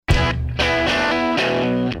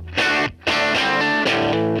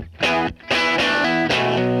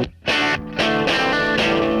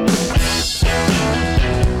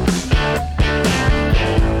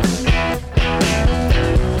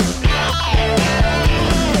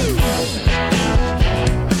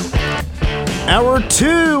Hour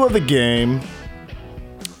 2 of the game.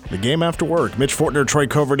 The game after work. Mitch Fortner, Troy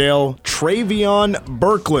Coverdale, Travion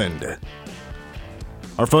Birkland.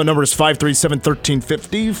 Our phone number is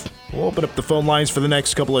 537-1350. We'll open up the phone lines for the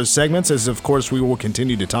next couple of segments, as of course we will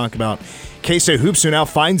continue to talk about K-State Hoops, who now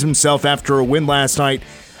finds himself after a win last night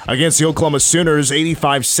against the Oklahoma Sooners,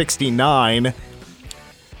 85-69,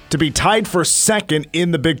 to be tied for second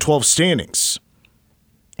in the Big 12 standings.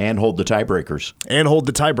 And hold the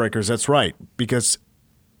tiebreakers. That's right, because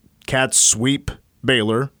Cats sweep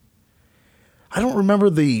Baylor. I don't remember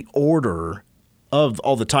the order of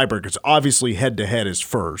all the tiebreakers. Obviously, head-to-head is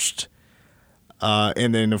first.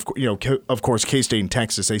 And then, of course, K-State and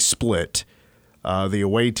Texas, they split. The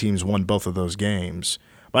away teams won both of those games.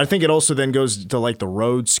 But I think it also then goes to, like, the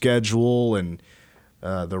road schedule and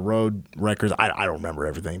the road records. I don't remember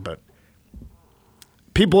everything, but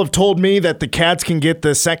people have told me that the Cats can get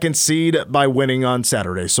the second seed by winning on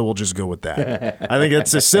Saturday, so we'll just go with that. I think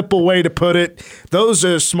it's a simple way to put it. Those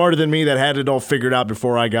are smarter than me that had it all figured out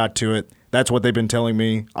before I got to it. That's what they've been telling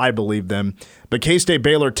me. I believe them. But K-State,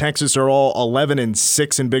 Baylor, Texas are all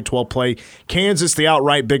 11-6 in Big 12 play. Kansas, the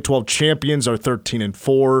outright Big 12 champions, are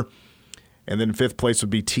 13-4. And then fifth place would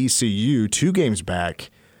be TCU, 2 games back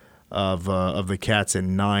of the Cats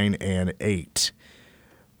in 9-8.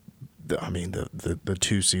 I mean, the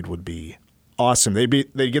 2 seed would be awesome. They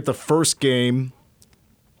get the first game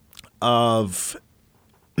of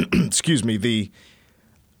the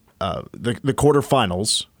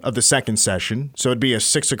quarterfinals of the second session. So it'd be a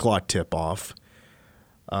 6:00 tip off.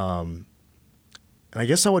 And I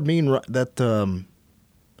guess that would mean that the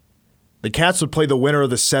Cats would play the winner of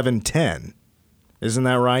the 7-10. Isn't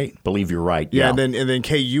that right? Believe you're right. Yeah. And then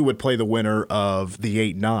KU would play the winner of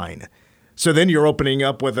the 8-9. So then you're opening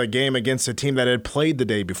up with a game against a team that had played the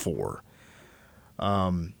day before.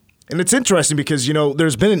 And it's interesting because,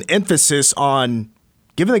 there's been an emphasis on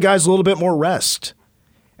giving the guys a little bit more rest.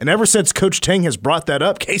 And ever since Coach Tang has brought that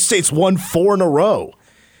up, K-State's won 4 in a row.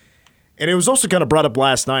 And it was also kind of brought up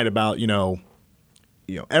last night about,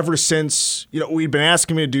 ever since, we've been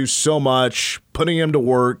asking him to do so much, putting him to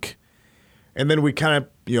work, and then we kind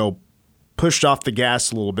of, pushed off the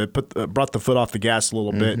gas a little bit, brought the foot off the gas a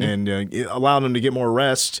little bit, and allowed them to get more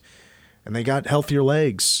rest. And they got healthier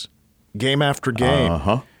legs game after game.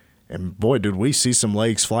 Uh-huh. And, boy, did we see some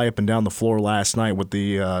legs fly up and down the floor last night with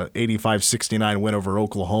the 85-69 win over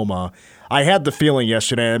Oklahoma. I had the feeling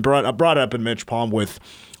yesterday, and I brought it up in Mitch Palm with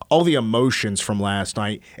all the emotions from last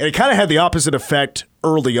night. And it kind of had the opposite effect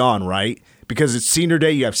early on, right? Because it's senior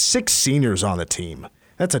day. You have 6 seniors on the team.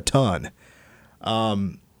 That's a ton.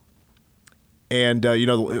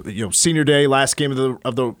 Senior day, last game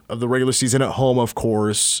of the regular season at home, of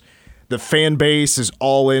course. The fan base is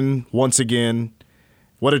all in once again.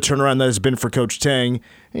 What a turnaround that has been for Coach Tang.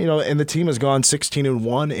 And the team has gone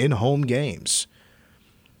 16-1 in home games.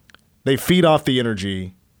 They feed off the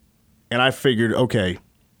energy, and I figured, okay,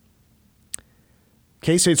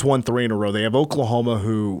 K-State's won 3 in a row. They have Oklahoma,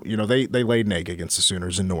 who they laid an egg against the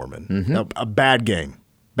Sooners in Norman. Mm-hmm. A bad game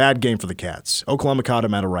for the Cats. Oklahoma caught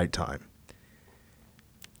them at a right time.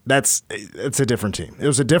 It's a different team. It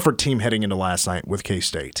was a different team heading into last night with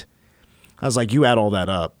K-State. I was like, you add all that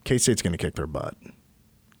up, K-State's going to kick their butt.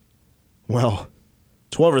 Well,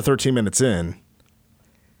 12 or 13 minutes in,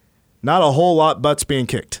 not a whole lot butts being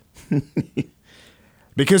kicked.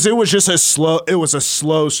 Because it was a slow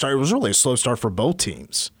start. It was really a slow start for both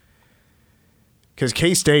teams. Because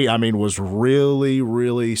K-State, was really,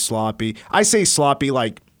 really sloppy. I say sloppy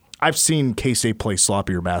like I've seen K-State play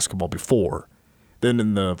sloppier basketball before than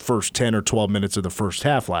in the first 10 or 12 minutes of the first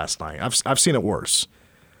half last night. I've seen it worse.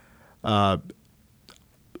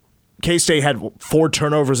 K-State had 4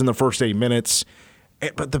 turnovers in the first 8 minutes,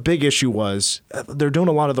 but the big issue was they're doing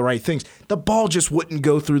a lot of the right things. The ball just wouldn't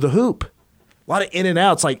go through the hoop. A lot of in and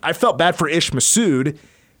outs. Like, I felt bad for Ish Massoud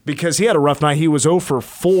because he had a rough night. He was 0 for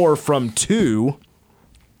 4 from 2,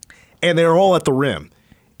 and they were all at the rim.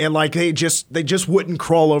 And like they just wouldn't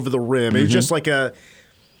crawl over the rim. It was just like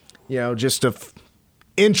just a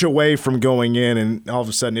inch away from going in, and all of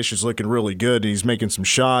a sudden Ish is looking really good, and he's making some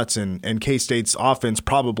shots, and K-State's offense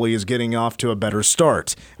probably is getting off to a better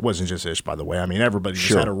start. It wasn't just Ish, by the way. Everybody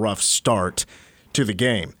just had a rough start to the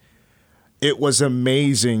game. It was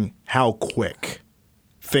amazing how quick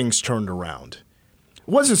things turned around. It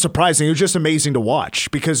wasn't surprising. It was just amazing to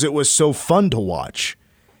watch because it was so fun to watch.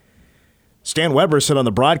 Stan Weber said on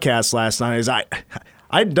the broadcast last night,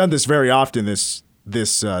 I'd done this very often this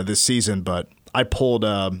season, but I pulled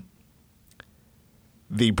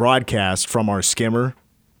the broadcast from our skimmer.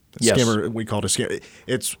 Yes. Skimmer, we call it a skimmer.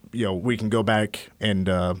 It's, we can go back and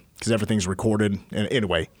because everything's recorded. And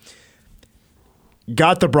anyway,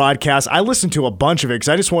 got the broadcast. I listened to a bunch of it because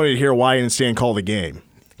I just wanted to hear Wyatt and Stan call the game.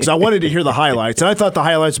 Because I wanted to hear the highlights, and I thought the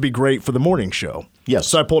highlights would be great for the morning show. Yes.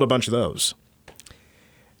 So I pulled a bunch of those.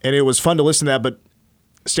 And it was fun to listen to that, but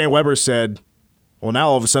Stan Weber said, well, now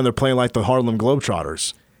all of a sudden they're playing like the Harlem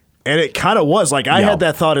Globetrotters. And it kind of was. Like, I had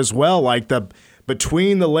that thought as well, like the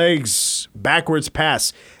between the legs backwards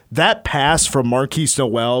pass. That pass from Marquise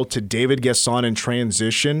Noel to David Gasson in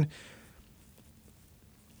transition,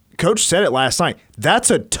 Coach said it last night, that's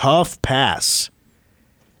a tough pass.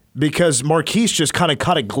 Because Marquise just kind of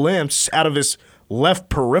caught a glimpse out of his left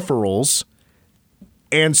peripherals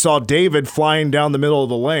and saw David flying down the middle of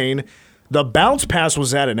the lane. The bounce pass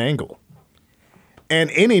was at an angle.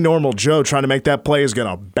 And any normal Joe trying to make that play is going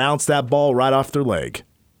to bounce that ball right off their leg.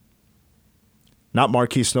 Not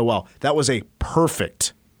Marquise Noel. That was a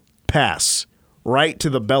perfect pass right to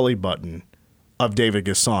the belly button of David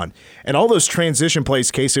Gasson. And all those transition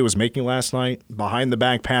plays Casey was making last night, behind the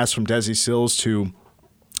back pass from Desi Sills to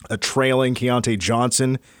a trailing Keontae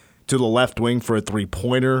Johnson to the left wing for a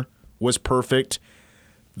three-pointer was perfect.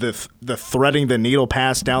 The threading the needle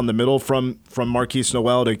pass down the middle from Marquise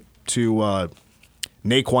Noel to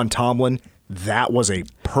Naquan Tomlin, that was a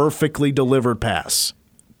perfectly delivered pass.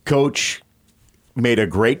 Coach made a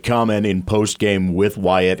great comment in postgame with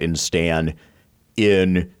Wyatt and Stan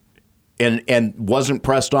and wasn't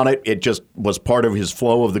pressed on it. It just was part of his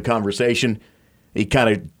flow of the conversation. He kind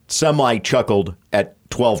of semi-chuckled at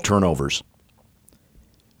 12 turnovers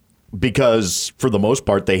because, for the most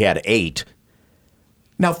part, they had 8.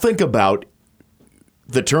 Now, think about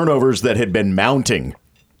the turnovers that had been mounting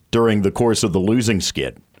during the course of the losing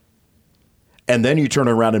skid. And then you turn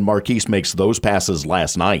around and Marquise makes those passes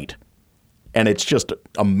last night. And it's just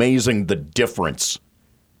amazing the difference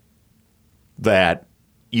that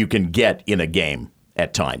you can get in a game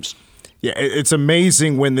at times. Yeah, it's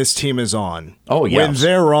amazing when this team is on. Oh, yes. When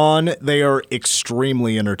they're on, they are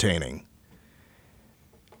extremely entertaining.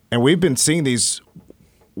 And we've been seeing these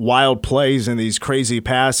wild plays and these crazy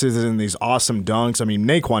passes and these awesome dunks. I mean,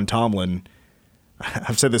 Naquan Tomlin,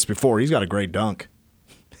 I've said this before, he's got a great dunk.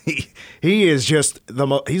 He is just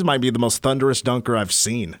he might be the most thunderous dunker I've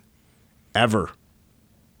seen ever.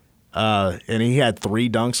 And he had 3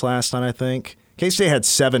 dunks last night, I think. K-State had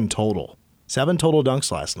 7 total. 7 total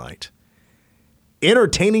dunks last night.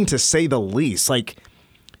 Entertaining to say the least. Like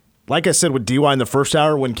I said with DY in the first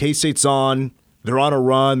hour, when K-State's on, they're on a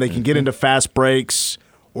run, they can get into fast breaks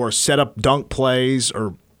or set up dunk plays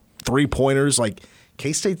or three-pointers. Like,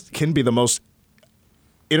 K-State can be the most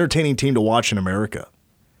entertaining team to watch in America.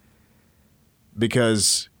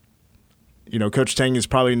 Because, Coach Tang is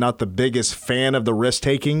probably not the biggest fan of the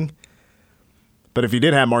risk-taking. But if you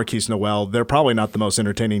did have Marquise Noel, they're probably not the most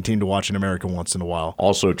entertaining team to watch in America once in a while.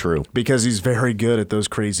 Also true. Because he's very good at those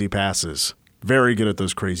crazy passes. Very good at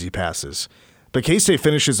those crazy passes. But K-State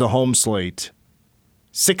finishes the home slate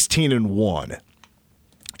 16-1.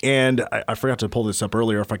 And I forgot to pull this up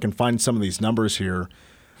earlier if I can find some of these numbers here.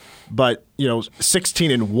 But,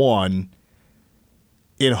 16-1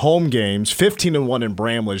 in home games, 15-1 in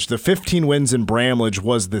Bramlage. The 15 wins in Bramlage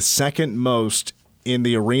was the second most in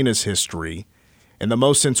the arena's history, and the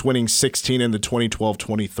most since winning 16 in the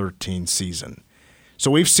 2012-2013 season.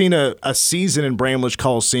 So we've seen a season in Bramlage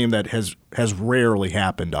Coliseum that has rarely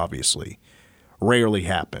happened, obviously. Rarely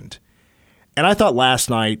happened. And I thought last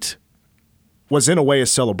night was in a way a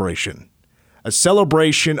celebration. A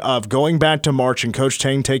celebration of going back to March and Coach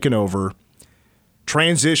Tang taking over,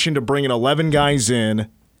 transition to bringing 11 guys in,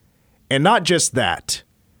 and not just that,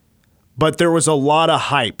 but there was a lot of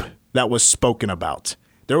hype that was spoken about.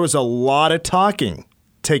 There was a lot of talking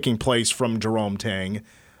taking place from Jerome Tang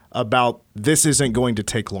about this isn't going to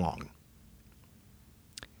take long.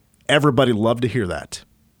 Everybody loved to hear that.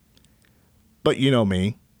 But you know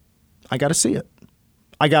me, I got to see it.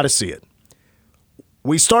 I got to see it.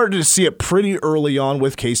 We started to see it pretty early on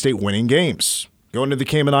with K-State winning games. Going to the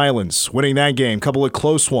Cayman Islands, winning that game, a couple of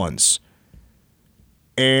close ones,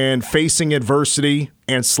 and facing adversity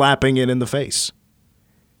and slapping it in the face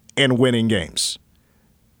and winning games.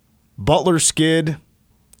 Butler skid,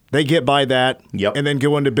 they get by that, and then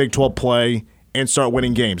go into Big 12 play and start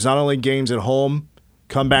winning games. Not only games at home,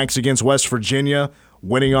 comebacks against West Virginia,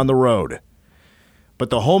 winning on the road. But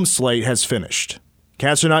the home slate has finished.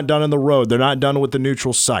 Cats are not done on the road. They're not done with the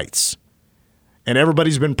neutral sites. And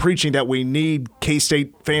everybody's been preaching that we need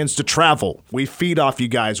K-State fans to travel. We feed off you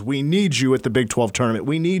guys. We need you at the Big 12 tournament.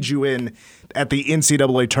 We need you at the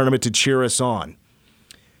NCAA tournament to cheer us on.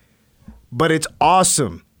 But it's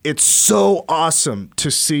awesome. It's so awesome to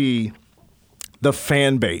see the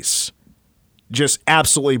fan base just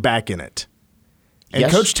absolutely back in it. And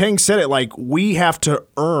yes. Coach Tang said it like, we have to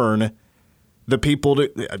earn the people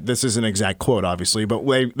this is an exact quote, obviously, but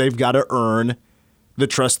they've got to earn the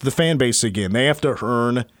trust of the fan base again. They have to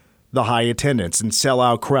earn the high attendance and sell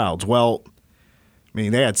out crowds. Well, I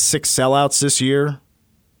mean, they had 6 sellouts this year,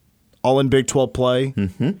 all in Big 12 play.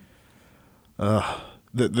 Mm-hmm.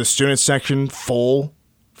 The student section full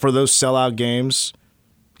for those sellout games.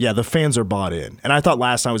 Yeah, the fans are bought in. And I thought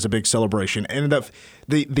last night was a big celebration. And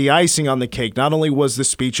the icing on the cake not only was the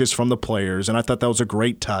speeches from the players, and I thought that was a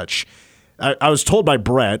great touch. I was told by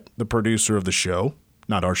Brett, the producer of the show,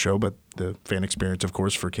 not our show, but the fan experience, of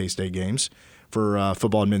course, for K-State games, for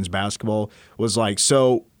football and men's basketball, was like,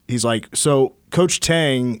 so Coach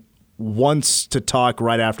Tang wants to talk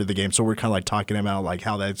right after the game. So we're kind of like talking about like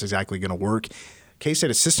how that's exactly going to work. K-State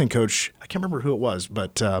assistant coach, I can't remember who it was,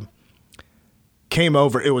 but came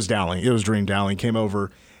over. It was Dowling. It was Dream Dowling. Came over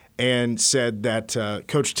and said that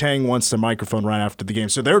Coach Tang wants the microphone right after the game.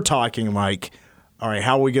 So they're talking like, all right,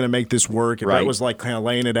 how are we going to make this work? And right. Brett was like kind of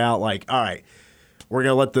laying it out like, all right, we're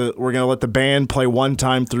gonna let the band play one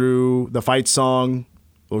time through the fight song.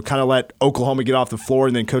 We'll kind of let Oklahoma get off the floor,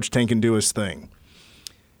 and then Coach Tang can do his thing.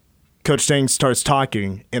 Coach Tang starts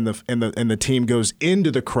talking, and the team goes into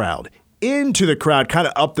the crowd, kind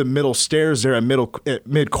of up the middle stairs there at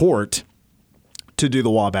mid court to do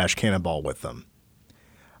the Wabash Cannonball with them.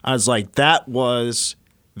 I was like, that was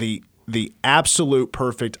the absolute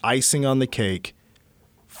perfect icing on the cake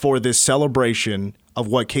for this celebration of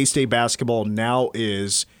what K-State basketball now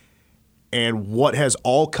is and what has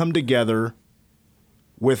all come together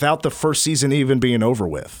without the first season even being over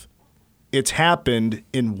with. It's happened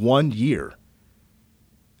in 1 year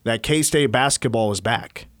that K-State basketball is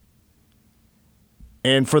back.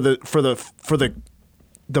 And for the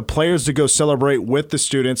players to go celebrate with the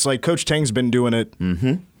students, like Coach Tang's been doing it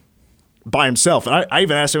by himself. And I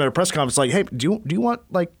even asked him at a press conference, like, hey, do you want,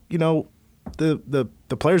 like, you know,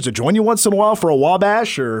 the players to join you once in a while for a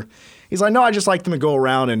Wabash? Or he's like, no, I just like them to go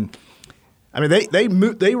around. And I mean,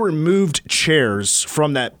 they removed chairs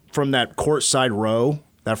from that courtside row,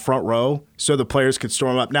 that front row, so the players could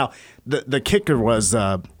storm up. Now, the kicker was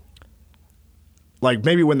like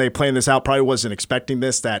maybe when they planned this out, probably wasn't expecting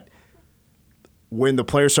this, that when the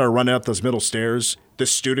players started running up those middle stairs, the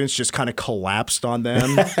students just kind of collapsed on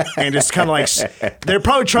them and just kind of like they're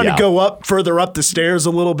probably trying to go further up the stairs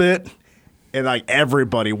a little bit. And like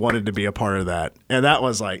everybody wanted to be a part of that. And that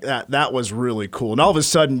was like that was really cool. And all of a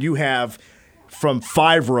sudden you have from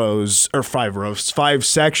 5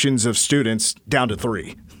 sections of students down to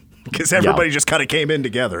 3. Because everybody just kind of came in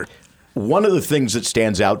together. One of the things that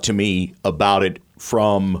stands out to me about it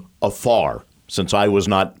from afar, since I was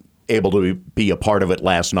not able to be a part of it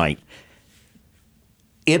last night,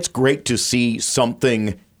 it's great to see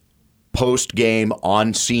something post-game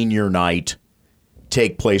on senior night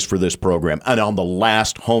take place for this program and on the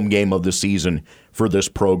last home game of the season for this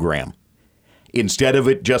program. Instead of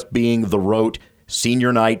it just being the rote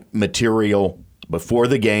senior night material before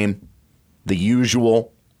the game, the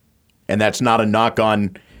usual, and that's not a knock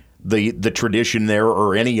on the tradition there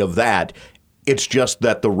or any of that. It's just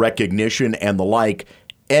that the recognition and the like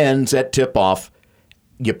ends at tip-off.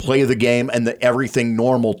 You play the game and everything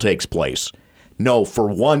normal takes place. No, for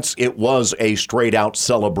once it was a straight-out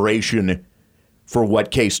celebration for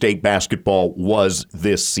what K-State basketball was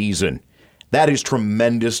this season. That is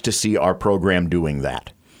tremendous to see our program doing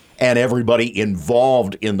that. And everybody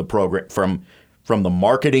involved in the program, from the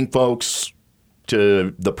marketing folks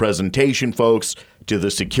to the presentation folks to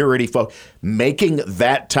the security folks, making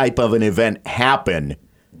that type of an event happen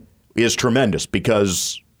is tremendous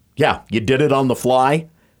because, yeah, you did it on the fly,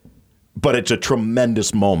 but it's a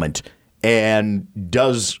tremendous moment and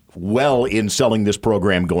does well in selling this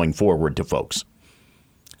program going forward to folks.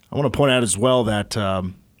 I want to point out as well that,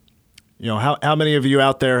 you know, how many of you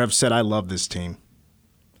out there have said, I love this team.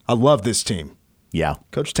 I love this team. Yeah.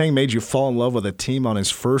 Coach Tang made you fall in love with a team on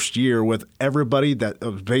his first year with everybody that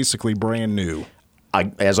was basically brand new.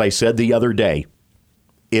 As I said the other day,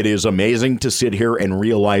 it is amazing to sit here and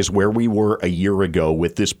realize where we were a year ago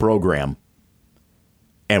with this program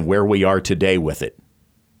and where we are today with it.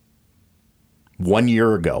 1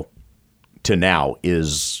 year ago to now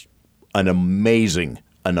is an amazing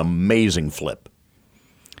flip.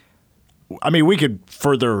 I mean, we could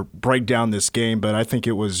further break down this game, but I think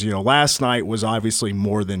it was, you know, last night was obviously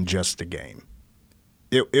more than just a game.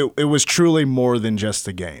 It was truly more than just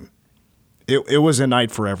a game. It was a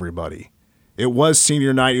night for everybody. It was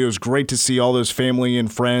senior night. It was great to see all those family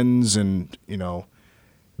and friends and, you know,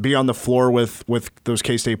 be on the floor with those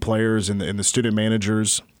K-State players and the student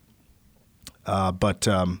managers. But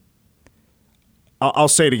I'll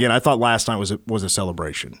say it again. I thought last night was a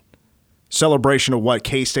celebration. Celebration of what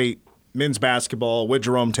K-State men's basketball with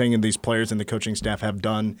Jerome Tang and these players and the coaching staff have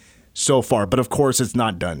done so far. But, of course, it's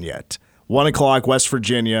not done yet. 1 o'clock, West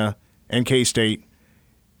Virginia and K-State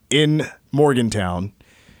in Morgantown,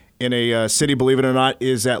 in a city, believe it or not,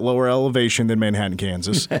 is at lower elevation than Manhattan,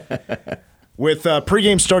 Kansas, with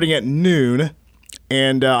pregame starting at noon.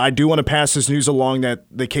 And I do want to pass this news along that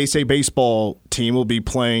the K-State baseball team will be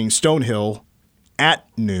playing Stonehill at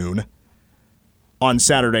noon on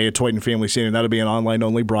Saturday at Toyton Family Stadium. That'll be an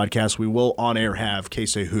online-only broadcast. We will on-air have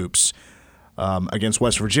K-State hoops against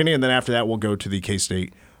West Virginia, and then after that we'll go to the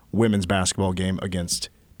K-State women's basketball game against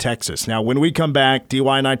Texas. Now, when we come back,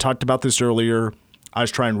 DY and I talked about this earlier. I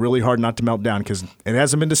was trying really hard not to melt down because it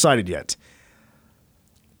hasn't been decided yet.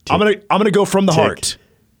 Tick, I'm gonna go from the heart.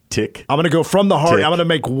 Tick. I'm gonna go from the heart. Tick. I'm gonna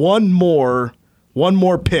make one more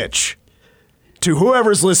pitch to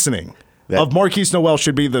whoever's listening of Marquise Noel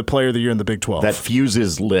should be the player of the year in the Big 12. That fuse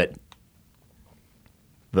is lit.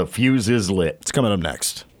 The fuse is lit. It's coming up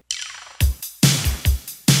next.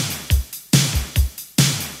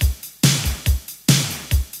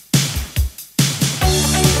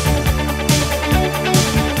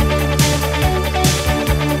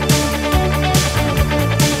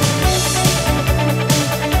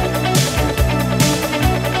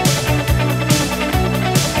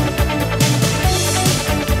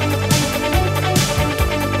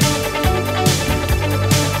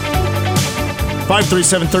 Five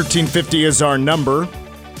 537-1350 is our number.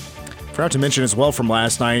 Forgot to mention as well from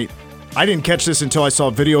last night, I didn't catch this until I saw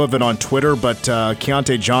a video of it on Twitter, but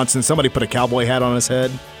Keontae Johnson, somebody put a cowboy hat on his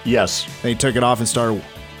head. Yes. And he took it off and started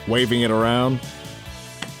waving it around.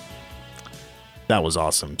 That was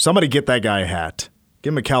awesome. Somebody get that guy a hat.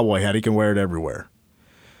 Give him a cowboy hat. He can wear it everywhere.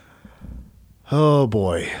 Oh,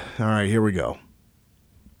 boy. All right, here we go.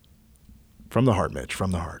 From the heart, Mitch,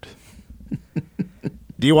 from the heart.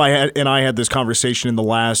 DY and I had this conversation in the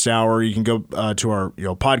last hour. You can go to our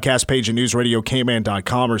podcast page at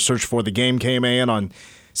newsradiokman.com or search for The Game K-Man on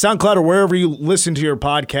SoundCloud or wherever you listen to your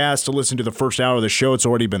podcast to listen to the first hour of the show. It's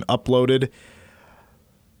already been uploaded.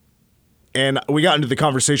 And we got into the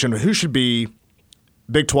conversation of who should be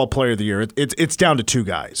Big 12 Player of the Year. It's down to two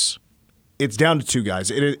guys. It's down to two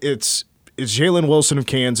guys. It's Jalen Wilson of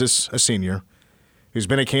Kansas, a senior, who's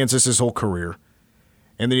been at Kansas his whole career.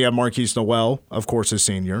 And then you have Marquise Noel, of course, a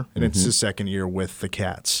senior, and it's his second year with the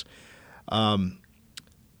Cats. And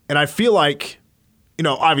I feel like,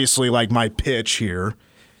 obviously, like my pitch here,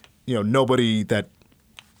 nobody that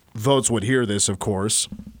votes would hear this, of course.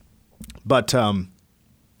 But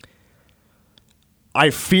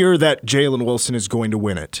I fear that Jalen Wilson is going to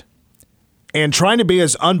win it. And trying to be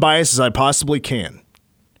as unbiased as I possibly can,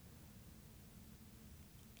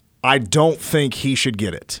 I don't think he should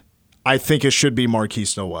get it. I think it should be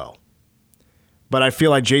Marquise Noel. But I feel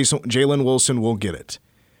like Jalen Wilson will get it.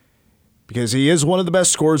 Because he is one of the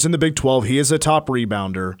best scorers in the Big 12. He is a top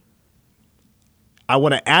rebounder. I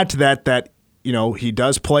want to add to that he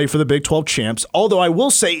does play for the Big 12 champs. Although I will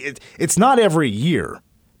say it's not every year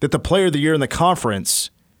that the player of the year in the conference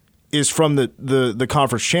is from the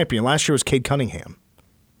conference champion. Last year was Cade Cunningham,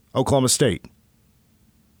 Oklahoma State.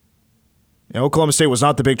 Oklahoma State was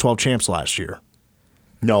not the Big 12 champs last year.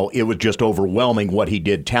 No, it was just overwhelming what he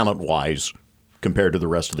did talent-wise compared to the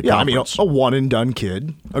rest of the conference. A one-and-done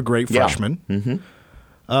kid, a great freshman.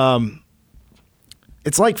 Mm-hmm.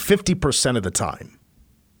 It's like 50% of the time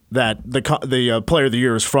that the player of the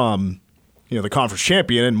year is from the conference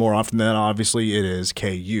champion, and more often than not, obviously, it is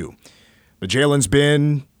KU. But Jalen's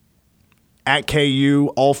been at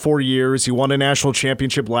KU all 4 years. He won a national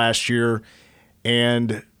championship last year,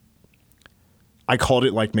 and I called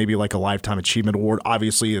it maybe a Lifetime Achievement Award.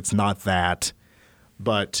 Obviously, it's not that.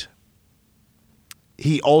 But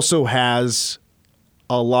he also has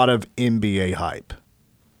a lot of NBA hype.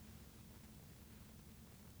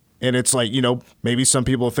 And it's maybe some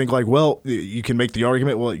people think you can make the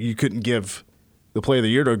argument, you couldn't give the Player of the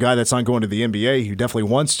Year to a guy that's not going to the NBA. He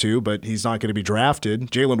definitely wants to, but he's not going to be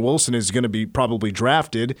drafted. Jalen Wilson is going to be probably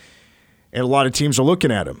drafted, and a lot of teams are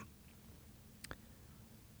looking at him.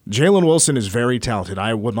 Jalen Wilson is very talented.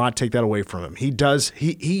 I will not take that away from him. He does.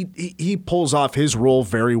 He pulls off his role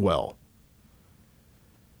very well.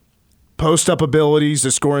 Post-up abilities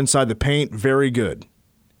to score inside the paint, very good.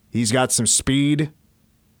 He's got some speed,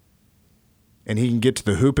 and he can get to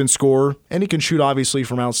the hoop and score, and he can shoot, obviously,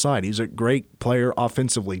 from outside. He's a great player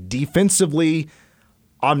offensively. Defensively,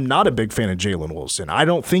 I'm not a big fan of Jalen Wilson. I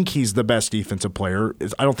don't think he's the best defensive player.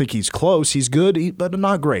 I don't think he's close. He's good, but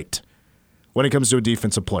not great when it comes to a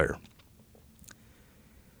defensive player.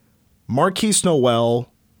 Marquise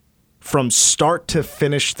Noel from start to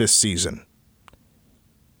finish this seaon,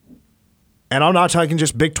 and I'm not talking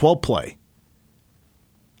just Big 12 play,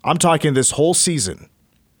 I'm talking this whole season,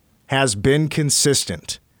 has been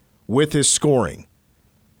consistent with his scoring,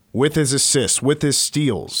 with his assists, with his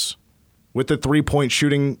steals, with the three-point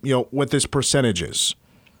shooting, with his percentages.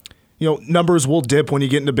 Numbers will dip when you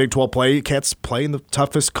get into Big 12 play. Cats play in the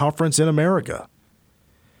toughest conference in America.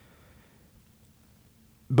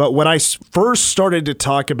 But when I first started to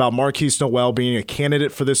talk about Markquis Nowell being a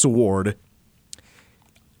candidate for this award,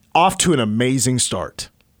 off to an amazing start,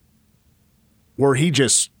 where he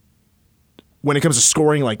just, when it comes to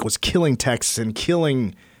scoring, was killing Texas and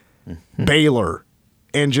killing Baylor,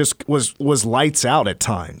 and just was lights out at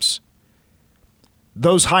times.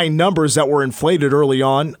 Those high numbers that were inflated early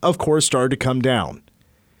on, of course, started to come down.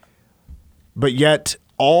 But yet,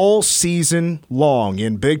 all season long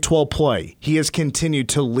in Big 12 play, he has continued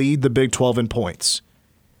to lead the Big 12 in points.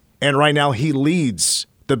 And right now, he leads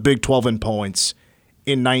the Big 12 in points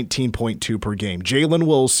in 19.2 per game. Jalen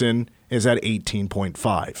Wilson is at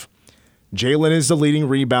 18.5. Jalen is the leading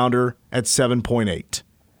rebounder at 7.8.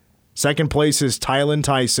 Second place is Talon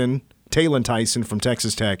Tyson from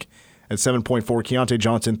Texas Tech at 7.4. Keontae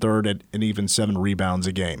Johnson third at an even 7 rebounds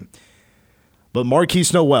a game. But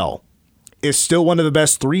Markquis Nowell is still one of the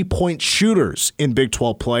best three-point shooters in Big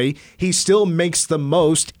 12 play. He still makes the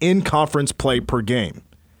most in conference play per game.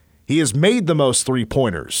 He has made the most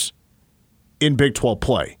three-pointers in Big 12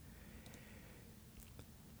 play.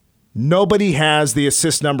 Nobody has the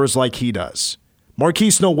assist numbers like he does.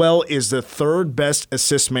 Markquis Nowell is the third best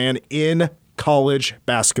assist man in college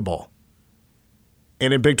basketball.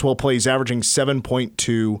 And in Big 12 play, he's averaging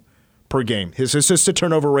 7.2 per game. His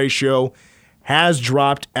assist-to-turnover ratio has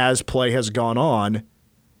dropped as play has gone on,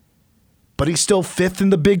 but he's still fifth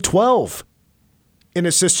in the Big 12 in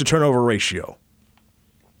assist-to-turnover ratio.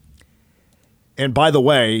 And by the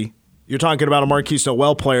way, you're talking about a Markquis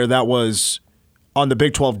Nowell player that was on the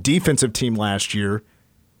Big 12 defensive team last year.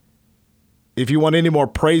 If you want any more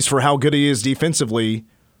praise for how good he is defensively,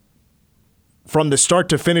 from the start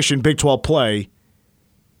to finish in Big 12 play,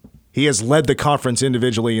 he has led the conference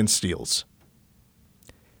individually in steals.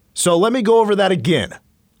 So let me go over that again.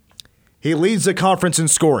 He leads the conference in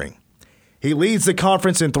scoring. He leads the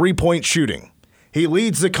conference in three-point shooting. He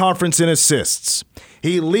leads the conference in assists.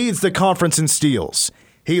 He leads the conference in steals.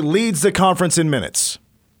 He leads the conference in minutes.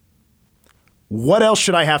 What else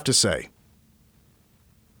should I have to say?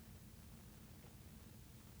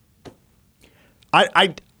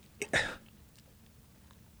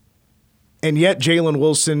 And yet Jalen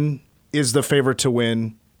Wilson is the favorite to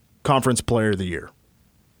win Conference Player of the Year.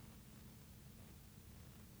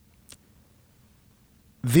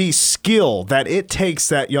 The skill that it takes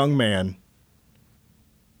that young man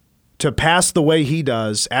to pass the way he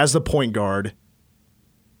does as the point guard,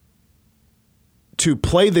 to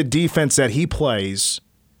play the defense that he plays,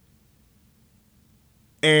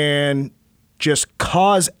 and just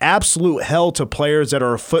cause absolute hell to players that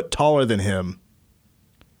are a foot taller than him.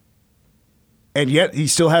 And yet he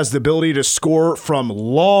still has the ability to score from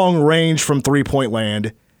long range from three-point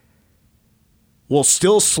land, will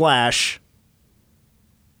still slash,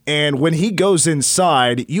 and when he goes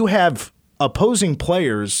inside, you have opposing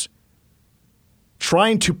players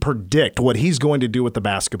trying to predict what he's going to do with the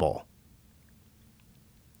basketball.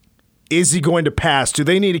 Is he going to pass? Do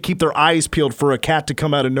they need to keep their eyes peeled for a cat to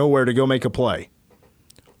come out of nowhere to go make a play?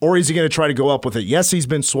 Or is he going to try to go up with it? Yes, he's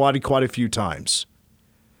been swatted quite a few times.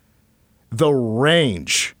 The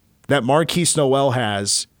range that Markquis Nowell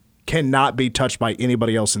has cannot be touched by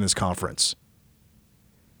anybody else in this conference.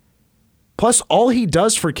 Plus, all he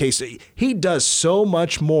does for K-State, he does so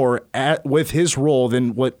much more with his role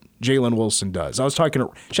than what Jalen Wilson does. I was talking,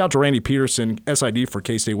 shout out to Randy Peterson, SID for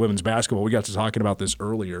K-State women's basketball. We got to talking about this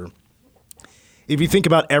earlier. If you think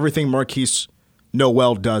about everything Markquis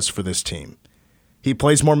Nowell does for this team, he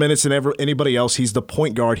plays more minutes than anybody else. He's the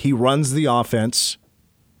point guard. He runs the offense.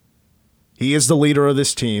 He is the leader of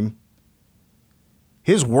this team.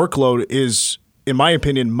 His workload is, in my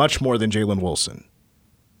opinion, much more than Jalen Wilson.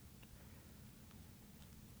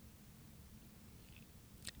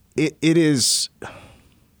 It is,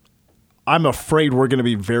 I'm afraid we're going to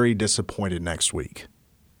be very disappointed next week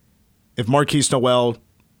if Markquis Nowell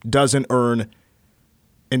doesn't earn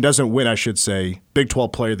and doesn't win, I should say, Big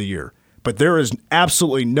 12 Player of the Year. But there is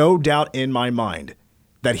absolutely no doubt in my mind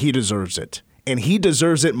that he deserves it. And he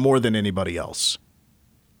deserves it more than anybody else.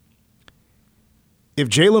 If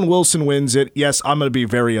Jalen Wilson wins it, yes, I'm going to be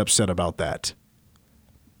very upset about that.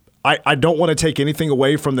 I don't want to take anything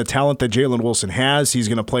away from the talent that Jalen Wilson has. He's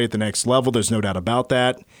going to play at the next level. There's no doubt about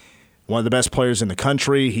that. one of the best players in the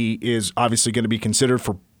country. He is obviously going to be considered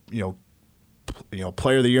for,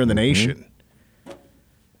 Player of the Year in the nation.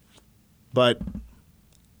 But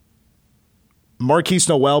Marquise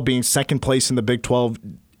Noel being second place in the Big 12,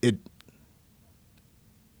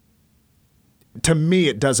 to me,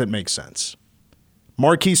 it doesn't make sense.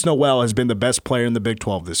 Marquise Noel has been the best player in the Big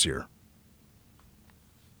 12 this year.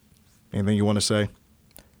 Anything you want to say?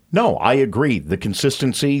 No, I agree. The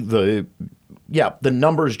consistency, the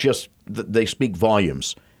numbers they speak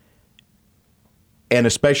volumes. And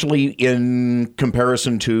especially in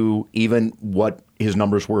comparison to even what his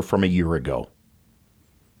numbers were from a year ago.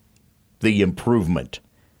 The improvement.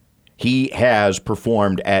 He has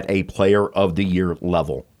performed at a Player of the Year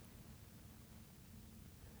level.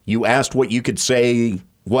 You asked what you could say,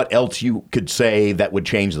 what else you could say that would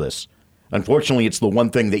change this. Unfortunately, it's the one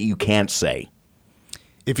thing that you can't say.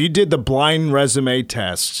 If you did the blind resume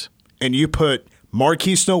test and you put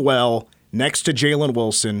Marquise Noel next to Jalen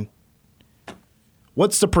Wilson,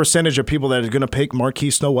 what's the percentage of people that are going to pick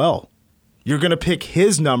Marquise Noel? You're going to pick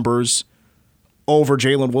his numbers over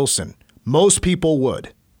Jalen Wilson. Most people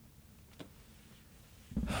would.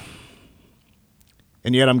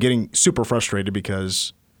 And yet I'm getting super frustrated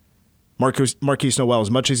because Marquise Noel,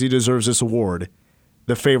 as much as he deserves this award,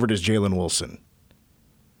 the favorite is Jalen Wilson.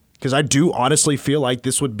 Because I do honestly feel like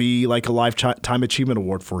this would be like a Lifetime Achievement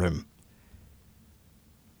Award for him.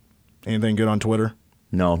 Anything good on Twitter?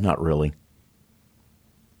 No, not really.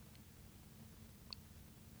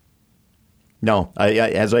 No,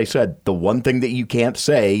 as I said, the one thing that you can't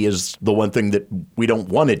say is the one thing that we don't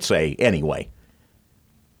want to say anyway.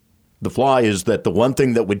 The flaw is that the one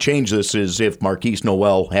thing that would change this is if Marquise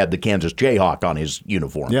Noel had the Kansas Jayhawk on his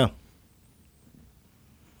uniform. Yeah.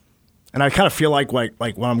 And I kind of feel like when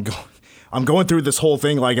I'm going through this whole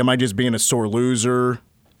thing, like, am I just being a sore loser?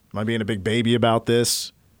 Am I being a big baby about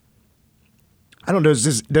this? I don't know.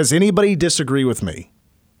 Does anybody disagree with me?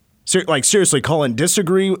 Seriously, Colin,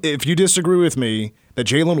 disagree. If you disagree with me that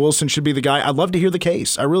Jalen Wilson should be the guy, I'd love to hear the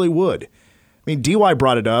case. I really would. I mean, DY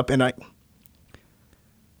brought it up, and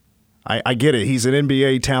I get it. He's an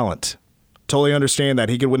NBA talent. Totally understand that.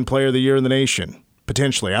 He could win Player of the Year in the nation,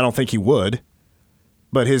 potentially. I don't think he would,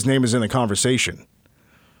 but his name is in the conversation.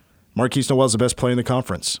 Marquise Noel's the best player in the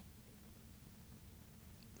conference.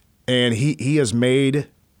 And he has made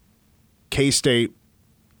K-State,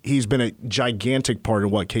 he's been a gigantic part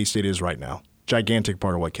of what K-State is right now. Gigantic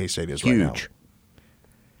part of what K-State is right now. Huge.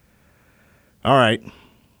 All right.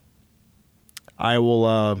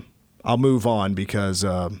 I'll move on because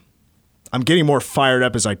I'm getting more fired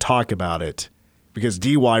up as I talk about it because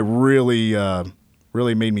DY really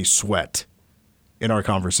made me sweat in our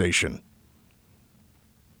conversation.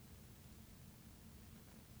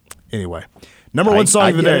 Anyway, number one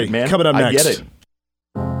song of the day coming up next. I get it.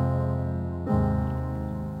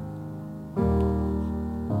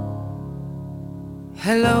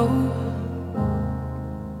 Hello.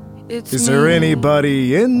 Is there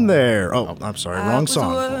anybody in there? Oh, I'm sorry, wrong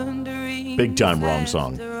song. Big time wrong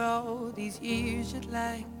song. Am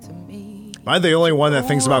I the only one that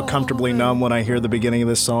thinks about Comfortably Numb when I hear the beginning of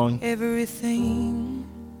this song? I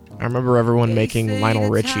remember everyone making Lionel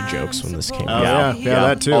Richie jokes when this came out. Yeah,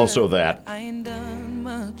 that too. Also that.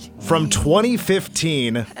 From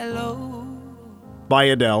 2015 by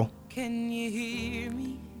Adele.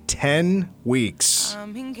 10 weeks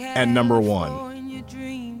and number one.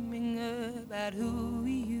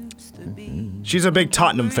 She's a big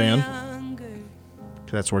Tottenham fan.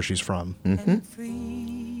 That's where she's from.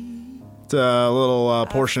 Mm-hmm. It's a little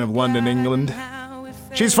portion of London, England.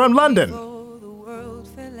 She's from London. One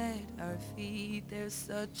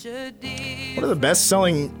of the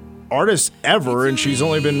best-selling artists ever, and she's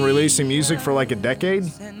only been releasing music for like a decade,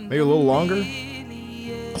 maybe a little longer.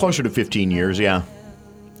 Closer to 15 years, yeah.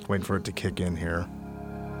 Waiting for it to kick in here.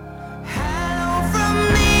 Hello from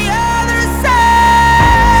the other side.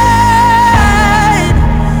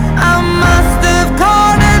 I must have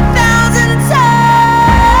called 1,000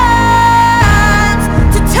 times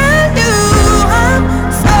to tell you I'm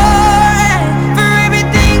sorry for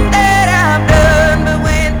everything that I've done. But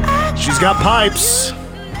when She's got pipes.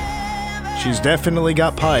 She's definitely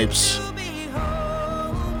got pipes.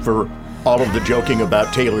 For all of the joking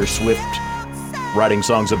about Taylor Swift writing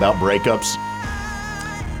songs about breakups.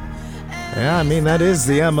 Yeah, I mean, that is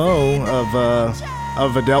the MO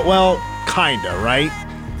of Adele. Well, kinda, right?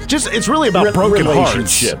 It's really about broken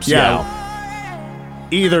relationships. Hearts. Yeah.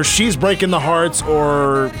 Either she's breaking the hearts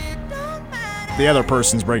or the other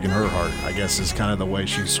person's breaking her heart, I guess is kind of the way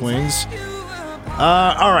she swings.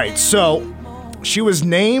 All right, so she was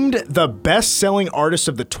named the best-selling artist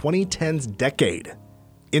of the 2010s decade.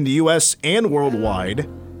 in the US and worldwide.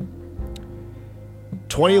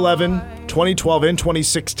 2011, 2012, and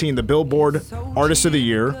 2016, the Billboard Artist of the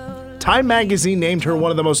Year. Time magazine named her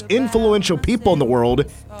one of the most influential people in the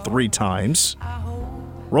world 3 times.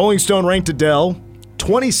 Rolling Stone ranked Adele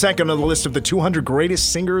 22nd on the list of the 200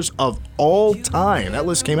 greatest singers of all time. That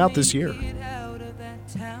list came out this year.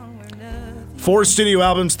 4 studio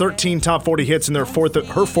albums, 13 top 40 hits, and her fourth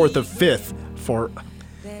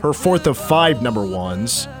of 5 number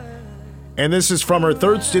ones. And this is from her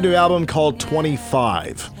 3rd studio album called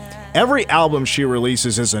 25. Every album she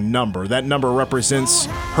releases is a number. That number represents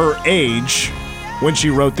her age when she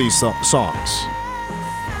wrote these songs.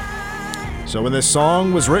 So when this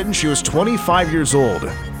song was written, she was 25 years old.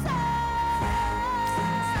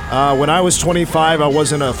 When I was 25, I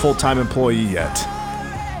wasn't a full-time employee yet.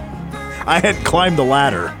 I had climbed the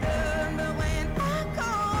ladder.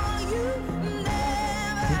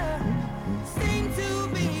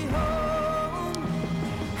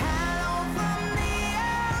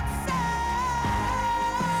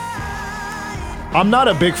 I'm not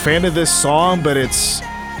a big fan of this song, but this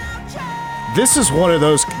is one of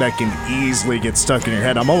those that can easily get stuck in your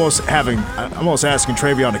head. I'm almost asking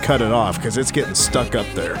Travion to cut it off because it's getting stuck up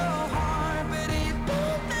there.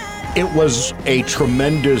 It was a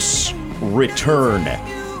tremendous return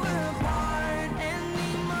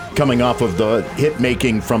coming off of the hit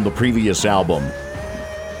making from the previous album.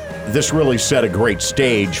 This really set a great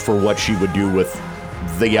stage for what she would do with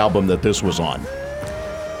the album that this was on.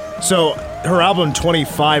 So her album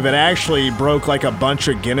 25, it actually broke like a bunch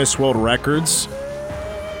of Guinness World Records.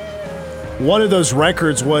 One of those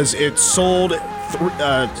records was it sold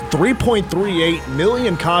 3.38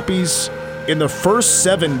 million copies in the first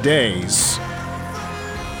 7 days.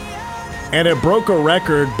 And it broke a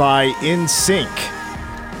record by NSYNC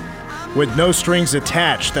with No Strings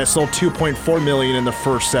Attached that sold 2.4 million in the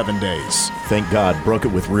first 7 days. Thank God, broke it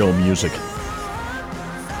with real music.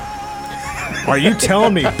 Are you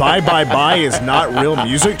telling me Bye Bye Bye is not real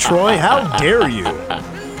music, Troy? How dare you?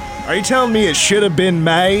 Are you telling me It Should Have Been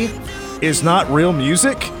May is not real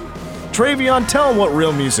music? Travion, tell him what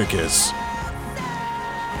real music is.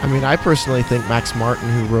 I mean, I personally think Max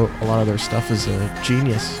Martin, who wrote a lot of their stuff, is a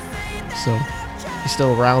genius. So he's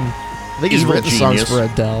still around. I think he's written songs for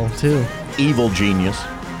Adele, too. Evil genius.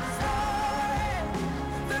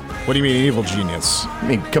 What do you mean, evil genius? I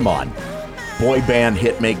mean, come on. Boy band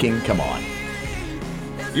hit making, come on.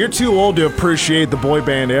 You're too old to appreciate the boy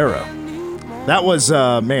band era. That was,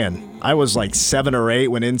 I was like 7 or 8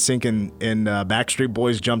 when NSYNC and Backstreet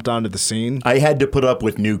Boys jumped onto the scene. I had to put up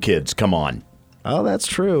with New Kids, come on. Oh, that's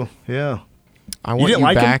true, yeah. I Want You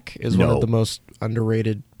Back is one of the most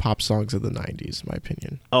underrated pop songs of the 90s, in my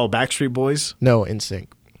opinion. Oh, Backstreet Boys? No, NSYNC.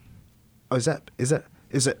 Oh, is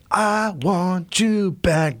it I Want You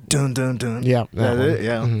Back, dun dun dun. Yeah. That it?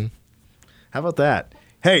 Yeah. Mm-hmm. How about that?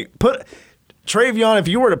 Hey, Travion, if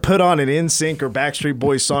you were to put on an NSYNC or Backstreet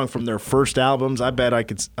Boys song from their first albums, I bet I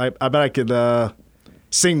could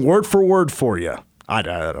sing word for word for you. I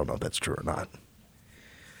don't know if that's true or not.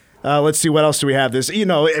 Let's see, what else do we have?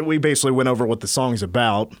 We basically went over what the song's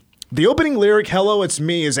about. The opening lyric, Hello, It's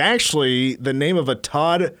Me, is actually the name of a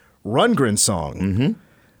Todd Rundgren song. Mm-hmm.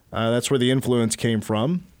 That's where the influence came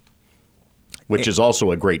from. Which is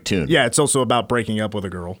also a great tune. Yeah, it's also about breaking up with a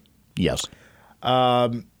girl. Yes.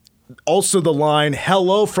 Also the line,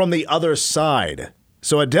 hello from the other side.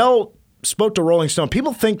 So Adele spoke to Rolling Stone.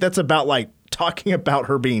 People think that's about like talking about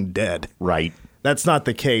her being dead. Right. That's not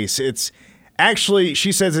the case. It's actually,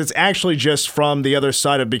 she says it's actually just from the other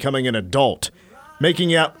side of becoming an adult.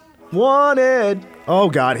 Making out wanted. Oh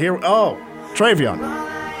God, Travion.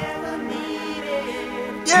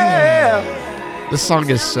 Yeah. This song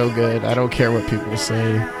is so good. I don't care what people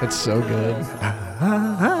say. It's so good.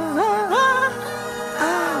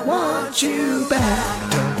 You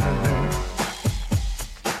back.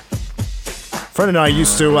 Fred and I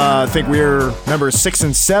used to think we were members 6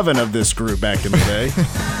 and 7 of this group back in the day.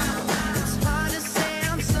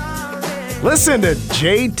 Listen to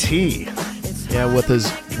JT. Yeah, with his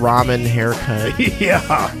ramen haircut.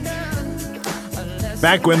 Yeah.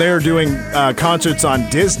 Back when they were doing concerts on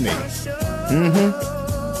Disney. Mm-hmm.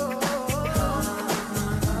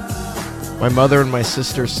 My mother and my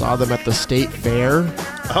sister saw them at the state fair.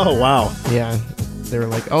 Oh, wow. Yeah. They were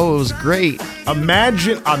like, oh, it was great.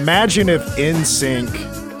 Imagine if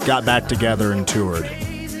NSYNC got back together and toured.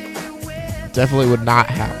 Definitely would not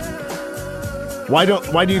happen. Why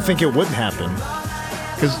do you think it wouldn't happen?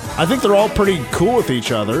 Because I think they're all pretty cool with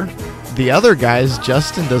each other. The other guys,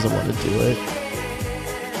 Justin doesn't want to do it.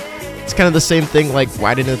 It's kind of the same thing, like,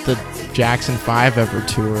 why didn't the Jackson 5 ever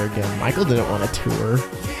tour again? Michael didn't want to tour.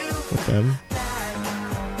 with them.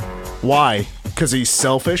 Why? Because he's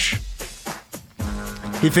selfish?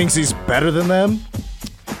 He thinks he's better than them?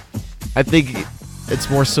 I think it's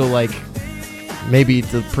more so like maybe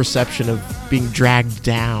the perception of being dragged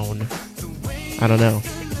down. I don't know.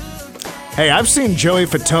 Hey, I've seen Joey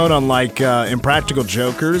Fatone on like Impractical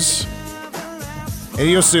Jokers. And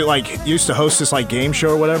he used to host this like game show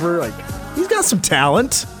or whatever. Like, he's got some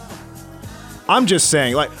talent. I'm just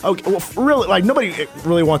saying, like, okay, well, really, like, nobody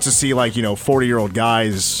really wants to see, like, 40-year-old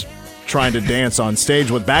guys trying to dance on stage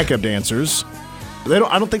with backup dancers. I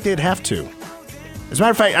don't think they'd have to. As a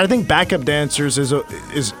matter of fact, I think backup dancers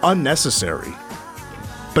is unnecessary.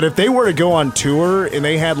 But if they were to go on tour and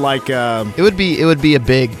they had like it would be a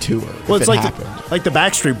big tour. Well, it's like happened. The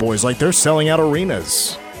Backstreet Boys, like they're selling out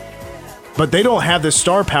arenas. But they don't have the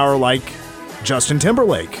star power like Justin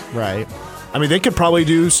Timberlake. Right. I mean, they could probably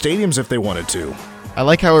do stadiums if they wanted to. I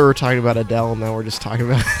like how we were talking about Adele, and now we're just talking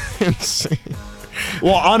about NSYNC.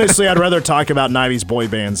 Well, honestly, I'd rather talk about 90s boy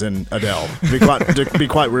bands than Adele, to be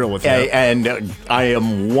quite real with you. And I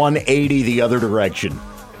am 180 the other direction.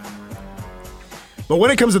 But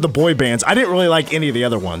when it comes to the boy bands, I didn't really like any of the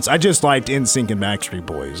other ones. I just liked NSYNC and Backstreet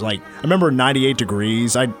Boys. Like, I remember 98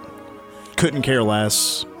 Degrees. I couldn't care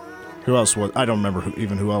less. Who else was? I don't remember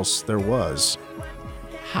who else there was.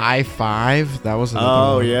 High Five? That was another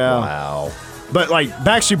Oh, one. yeah. Wow. But, like,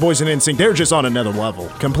 Backstreet Boys and NSYNC, they're just on another level.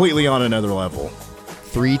 Completely on another level.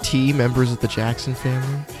 3T, members of the Jackson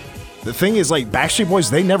family. The thing is, like, Backstreet Boys,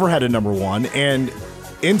 they never had a number one, and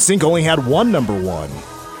NSYNC only had one number one.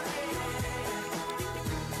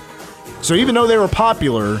 So even though they were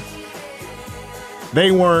popular,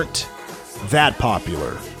 they weren't that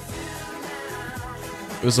popular.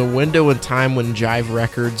 It was a window in time when Jive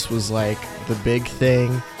Records was like the big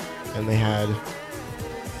thing, and they had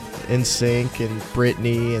NSYNC and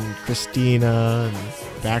Britney and Christina and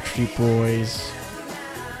Backstreet Boys.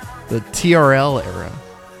 The TRL era.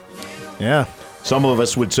 Yeah. Some of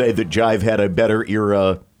us would say that Jive had a better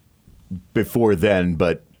era before then,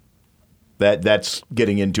 but that's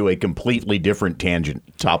getting into a completely different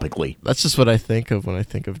tangent topically. That's just what I think of when I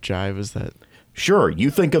think of Jive, is that... Sure, you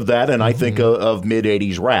think of that, and I think of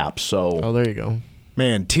mid-'80s rap, so... Oh, there you go.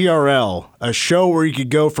 Man, TRL, a show where you could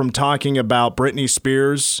go from talking about Britney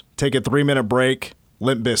Spears, take a 3-minute break,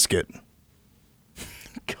 Limp Bizkit.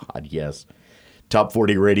 God, yes. Top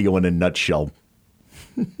 40 radio in a nutshell.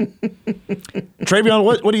 Travion,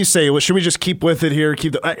 what do you say? Should we just keep with it here?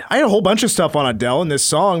 I had a whole bunch of stuff on Adele in this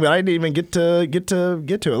song, but I didn't even get to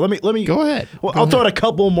it. Let me Go ahead. Well, I'll throw out a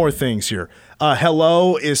couple more things here.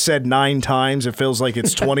 Hello is said 9 times. It feels like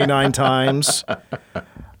it's 29 times.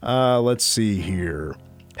 Let's see here.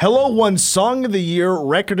 Hello won Song of the Year,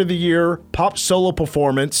 Record of the Year, Pop Solo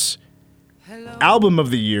Performance, Album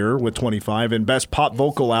of the Year with 25, and Best Pop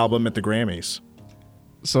Vocal Album at the Grammys.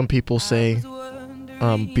 Some people say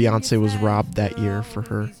Beyonce was robbed that year for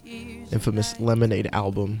her infamous Lemonade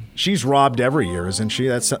album. She's robbed every year, isn't she?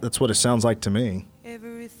 That's what it sounds like to me.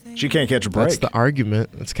 She can't catch a break. That's the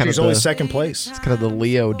argument. It's kind She's of always second place. It's kind of the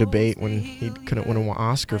Leo debate when he couldn't win an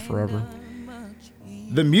Oscar forever.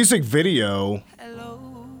 The music video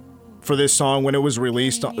for this song, when it was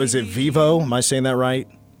released, is it Vivo? Am I saying that right?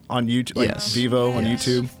 On YouTube? Like yes. Vivo on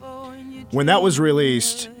YouTube? When that was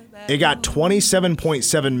released, it got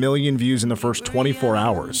 27.7 million views in the first 24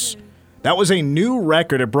 hours. That was a new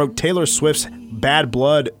record. It broke Taylor Swift's Bad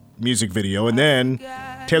Blood music video. And then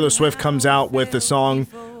Taylor Swift comes out with the song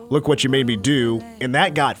Look What You Made Me Do, and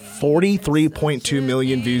that got 43.2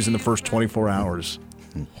 million views in the first 24 hours.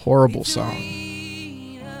 Horrible song.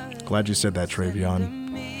 Glad you said that,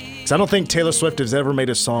 Travion. Because I don't think Taylor Swift has ever made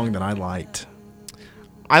a song that I liked.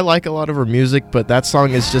 I like a lot of her music, but that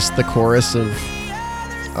song is just the chorus of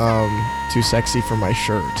Too Sexy for My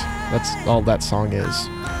Shirt. That's all that song is.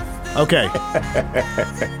 Okay.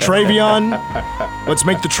 Travion, let's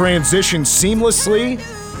make the transition seamlessly.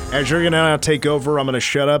 As you're going to now take over, I'm going to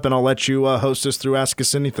shut up and I'll let you host us through Ask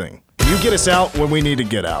Us Anything. You get us out when we need to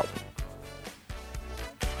get out.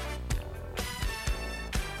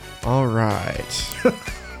 All right.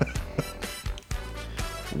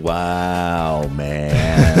 Wow,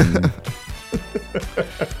 man.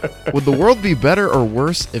 Would the world be better or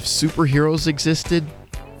worse if superheroes existed?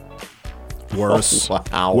 Worse. Oh,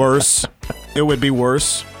 wow. Worse. It would be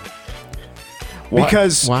worse.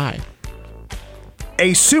 Because Why?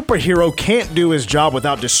 a superhero can't do his job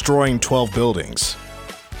without destroying 12 buildings.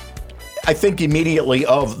 I think immediately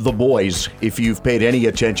of The Boys, if you've paid any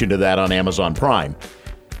attention to that on Amazon Prime.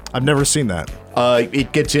 I've never seen that.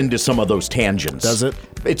 It gets into some of those tangents. Does it?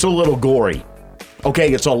 It's a little gory.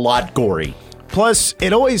 Okay, it's a lot gory. Plus,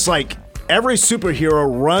 it always, like, every superhero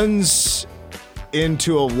runs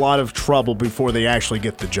into a lot of trouble before they actually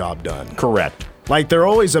get the job done. Correct. Like, they're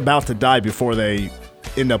always about to die before they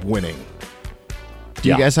end up winning. Do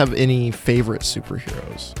you guys have any favorite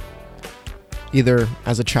superheroes? Either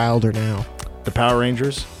as a child or now? The Power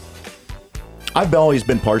Rangers? I've always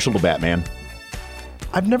been partial to Batman.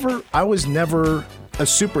 I was never a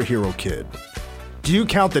superhero kid. Do you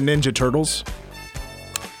count the Ninja Turtles?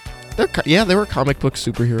 They were comic book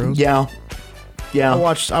superheroes. Yeah.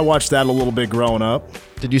 I watched that a little bit growing up.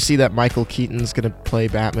 Did you see that Michael Keaton's going to play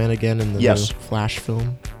Batman again in the new Flash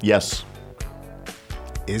film? Yes.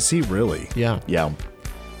 Is he really? Yeah. Yeah.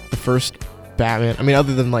 The first Batman, I mean,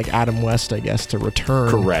 other than like Adam West, I guess, to return.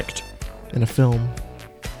 Correct. In a film.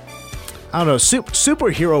 I don't know.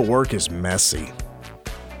 Superhero work is messy.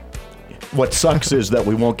 What sucks is that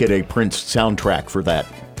we won't get a Prince soundtrack for that.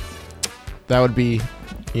 That would be,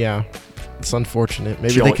 yeah. It's unfortunate.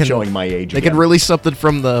 Maybe they can showing my age. They could release something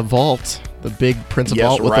from the vault, the big Prince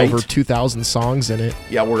vault with over 2,000 songs in it.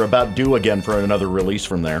 Yeah, we're about due again for another release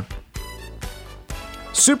from there.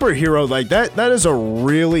 Superhero, like that is a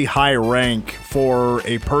really high rank for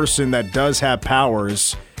a person that does have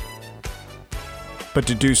powers, but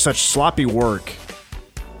to do such sloppy work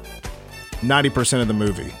 90% of the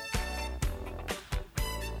movie.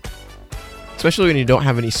 Especially when you don't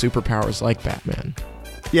have any superpowers like Batman.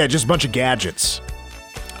 Yeah, just a bunch of gadgets.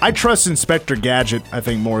 I trust Inspector Gadget, I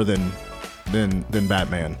think, more than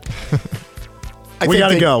Batman. We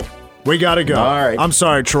gotta go. We gotta go. All right. I'm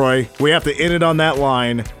sorry, Troy. We have to end it on that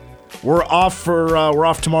line. We're off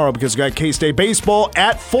tomorrow because we got K-State baseball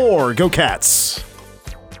at 4. Go Cats.